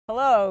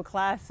Hello,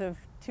 class of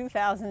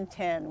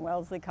 2010,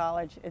 Wellesley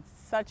College. It's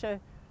such a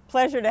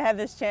pleasure to have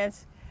this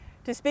chance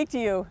to speak to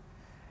you,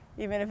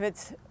 even if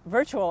it's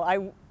virtual.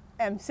 I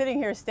am sitting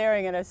here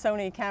staring at a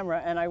Sony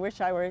camera, and I wish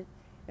I were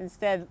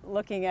instead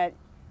looking at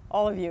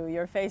all of you,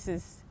 your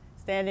faces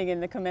standing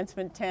in the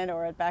commencement tent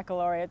or at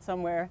baccalaureate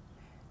somewhere,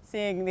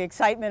 seeing the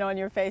excitement on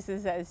your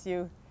faces as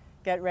you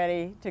get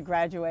ready to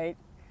graduate,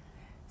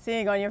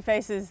 seeing on your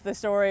faces the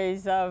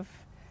stories of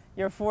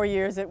your 4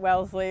 years at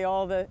Wellesley,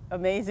 all the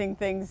amazing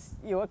things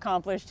you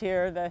accomplished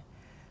here, the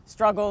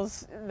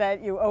struggles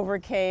that you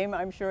overcame.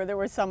 I'm sure there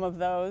were some of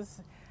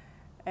those,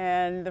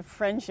 and the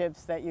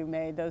friendships that you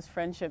made, those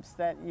friendships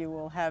that you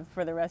will have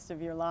for the rest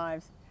of your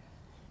lives.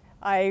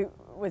 I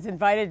was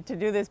invited to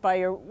do this by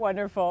your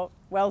wonderful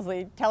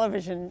Wellesley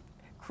television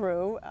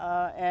crew,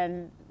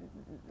 and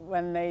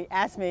when they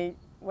asked me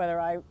whether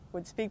I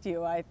would speak to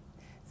you, I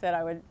said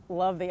I would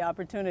love the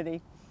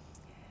opportunity.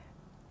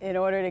 In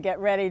order to get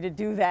ready to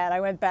do that, I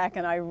went back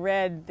and I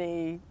read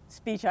the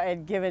speech I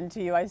had given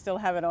to you. I still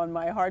have it on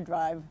my hard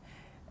drive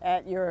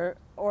at your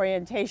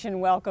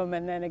orientation welcome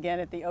and then again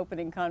at the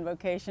opening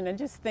convocation, and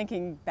just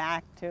thinking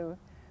back to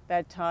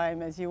that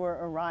time as you were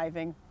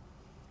arriving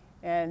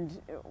and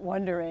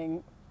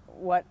wondering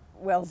what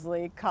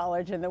Wellesley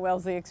College and the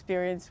Wellesley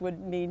experience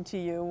would mean to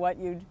you, what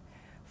you'd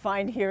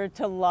find here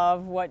to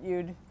love, what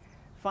you'd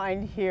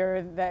find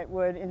here that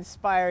would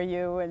inspire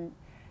you and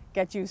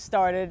get you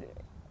started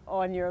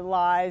on your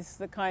lives,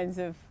 the kinds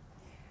of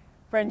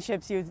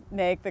friendships you'd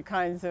make, the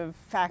kinds of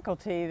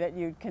faculty that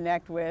you'd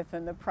connect with,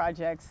 and the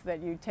projects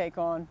that you'd take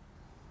on.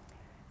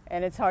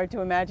 And it's hard to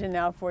imagine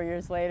now, 4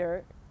 years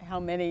later, how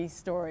many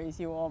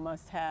stories you all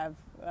must have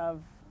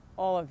of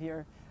all of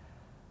your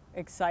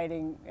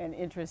exciting and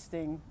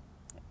interesting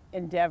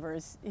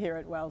endeavors here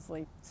at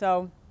Wellesley.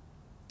 So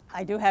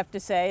I do have to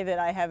say that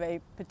I have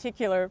a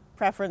particular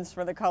preference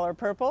for the color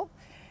purple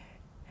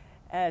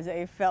as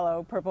a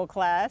fellow purple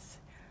class.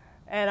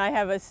 And I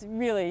have a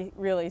really,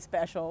 really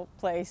special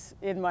place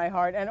in my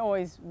heart, and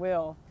always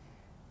will,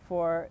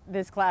 for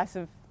this class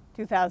of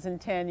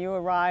 2010. You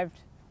arrived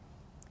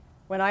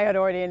when I had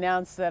already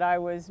announced that I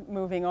was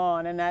moving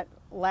on, and that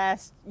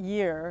last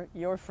year,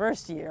 your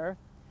first year,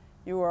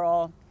 you were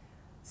all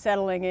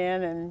settling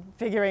in and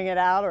figuring it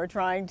out, or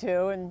trying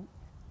to, and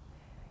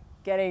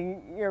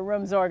getting your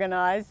rooms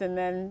organized, and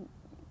then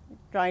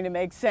trying to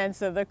make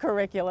sense of the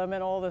curriculum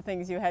and all the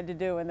things you had to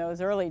do in those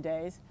early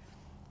days.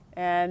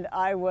 And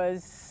I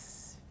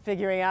was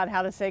figuring out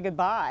how to say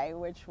goodbye,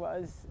 which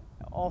was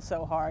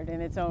also hard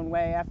in its own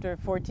way. After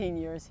 14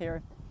 years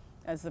here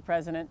as the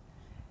president,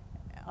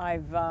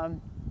 I've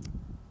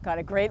got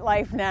a great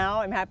life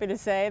now. I'm happy to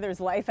say there's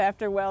life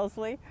after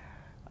Wellesley.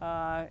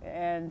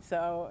 And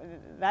so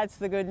that's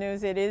the good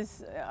news. It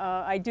is,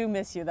 I do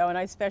miss you though, and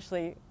I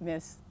especially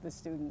miss the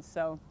students.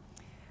 So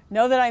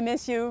know that I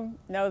miss you,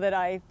 know that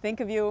I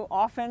think of you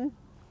often,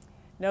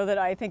 know that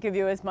I think of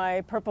you as my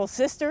purple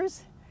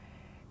sisters,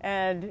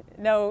 and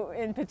know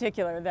in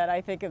particular that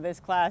I think of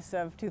this class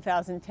of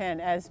 2010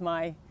 as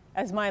my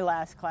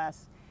last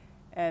class,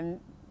 and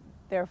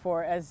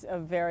therefore as a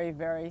very,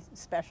 very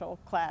special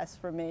class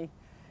for me.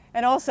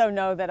 And also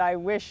know that I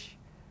wish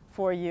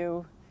for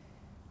you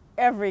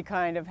every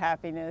kind of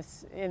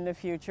happiness in the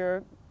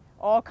future,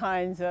 all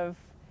kinds of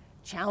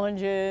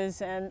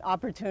challenges and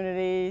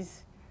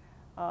opportunities,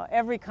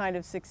 every kind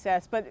of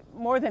success. But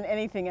more than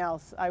anything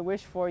else, I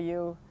wish for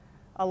you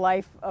a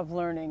life of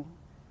learning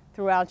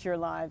throughout your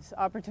lives,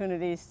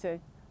 opportunities to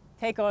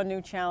take on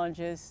new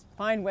challenges,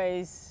 find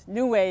ways,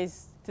 new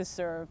ways to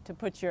serve, to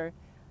put your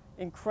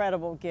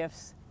incredible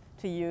gifts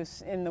to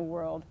use in the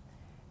world.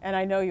 And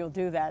I know you'll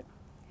do that.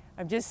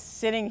 I'm just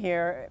sitting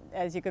here,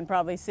 as you can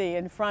probably see,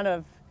 in front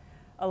of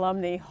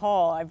Alumni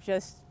Hall. I've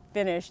just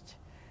finished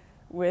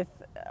with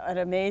an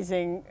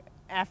amazing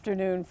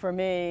afternoon for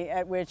me,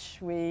 at which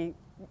we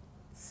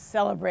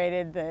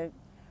celebrated the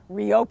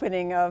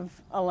reopening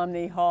of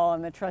Alumni Hall,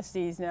 and the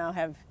trustees now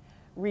have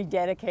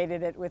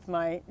rededicated it with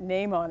my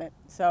name on it.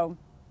 So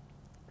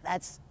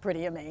that's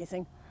pretty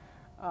amazing.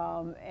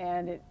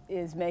 And it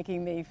is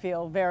making me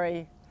feel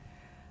very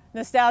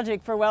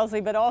nostalgic for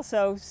Wellesley, but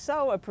also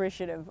so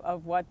appreciative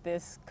of what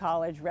this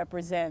college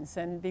represents.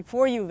 And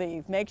before you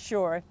leave, make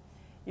sure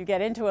you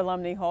get into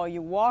Alumni Hall,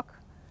 you walk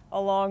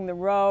along the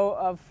row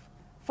of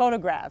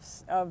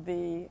photographs of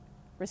the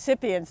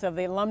recipients of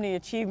the Alumni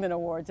Achievement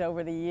Awards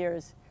over the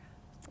years,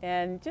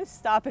 and just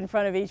stop in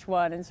front of each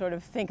one and sort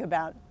of think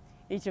about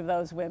each of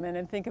those women,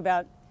 and think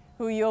about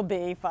who you'll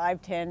be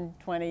 5, 10,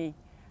 20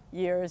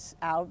 years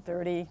out,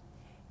 30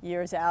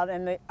 years out.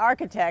 And the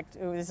architect,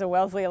 who is a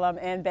Wellesley alum,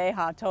 Ann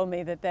Beha, told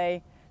me that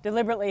they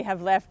deliberately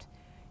have left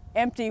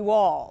empty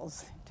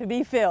walls to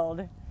be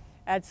filled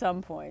at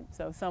some point.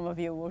 So some of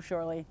you will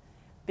surely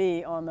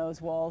be on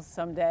those walls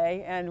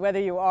someday. And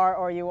whether you are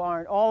or you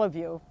aren't, all of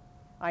you,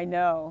 I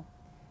know,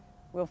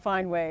 will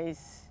find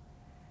ways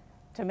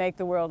to make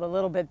the world a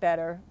little bit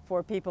better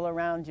for people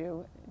around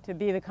you, to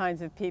be the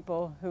kinds of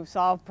people who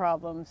solve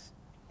problems,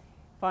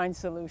 find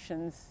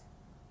solutions,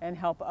 and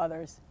help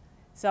others.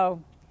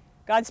 So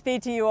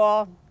Godspeed to you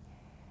all.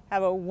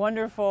 have a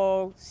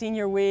wonderful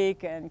senior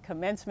week and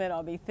commencement.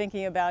 I'll be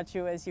thinking about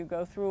you as you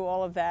go through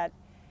all of that.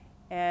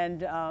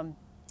 And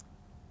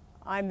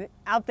I'm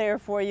out there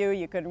for you.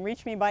 You can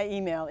reach me by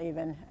email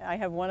even. I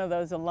have one of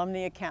those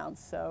alumni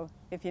accounts. So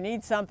if you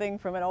need something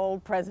from an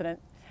old president,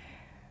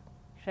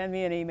 send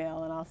me an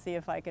email and I'll see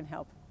if I can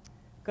help.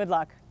 Good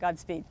luck.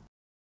 Godspeed.